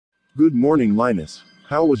Good morning, Linus.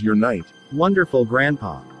 How was your night? Wonderful,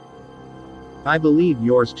 Grandpa. I believe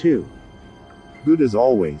yours too. Good as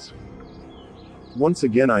always. Once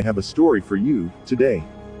again, I have a story for you today.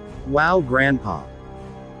 Wow, Grandpa.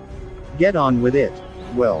 Get on with it.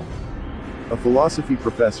 Well, a philosophy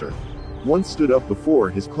professor once stood up before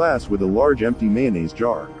his class with a large empty mayonnaise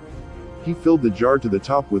jar. He filled the jar to the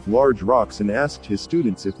top with large rocks and asked his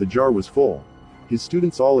students if the jar was full. His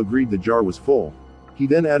students all agreed the jar was full. He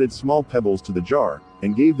then added small pebbles to the jar,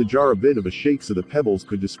 and gave the jar a bit of a shake so the pebbles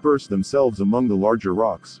could disperse themselves among the larger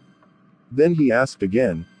rocks. Then he asked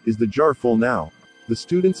again, "Is the jar full now?" The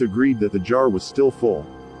students agreed that the jar was still full.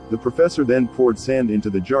 The professor then poured sand into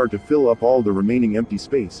the jar to fill up all the remaining empty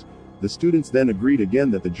space. The students then agreed again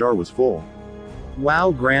that the jar was full.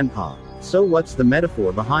 Wow, Grandpa. So what's the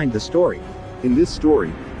metaphor behind the story? In this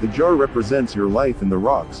story, the jar represents your life and the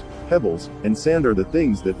rocks, pebbles, and sand are the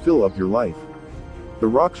things that fill up your life. The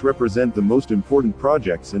rocks represent the most important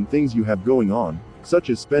projects and things you have going on, such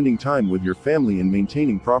as spending time with your family and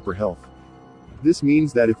maintaining proper health. This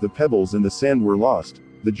means that if the pebbles and the sand were lost,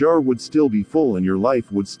 the jar would still be full and your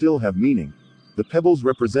life would still have meaning. The pebbles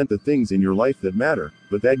represent the things in your life that matter,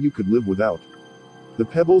 but that you could live without. The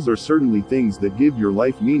pebbles are certainly things that give your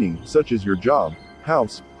life meaning, such as your job,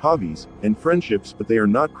 house, hobbies, and friendships, but they are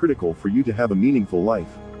not critical for you to have a meaningful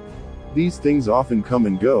life. These things often come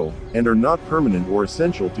and go, and are not permanent or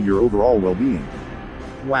essential to your overall well-being.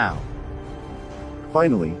 Wow.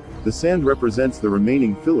 Finally, the sand represents the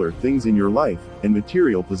remaining filler things in your life, and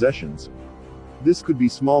material possessions. This could be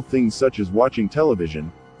small things such as watching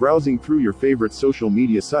television, browsing through your favorite social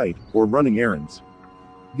media site, or running errands.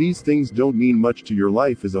 These things don't mean much to your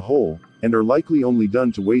life as a whole, and are likely only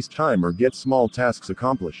done to waste time or get small tasks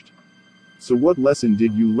accomplished. So what lesson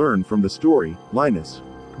did you learn from the story, Linus?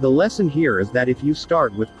 The lesson here is that if you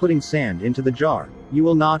start with putting sand into the jar, you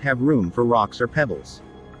will not have room for rocks or pebbles.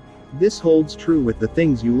 This holds true with the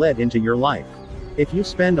things you let into your life. If you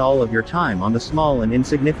spend all of your time on the small and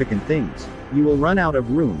insignificant things, you will run out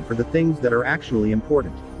of room for the things that are actually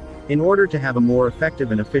important. In order to have a more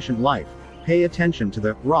effective and efficient life, pay attention to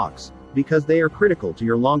the rocks, because they are critical to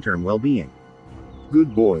your long-term well-being.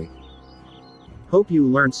 Good boy. Hope you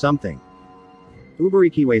learned something.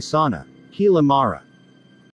 Ubarikiwe sana. Kila mara.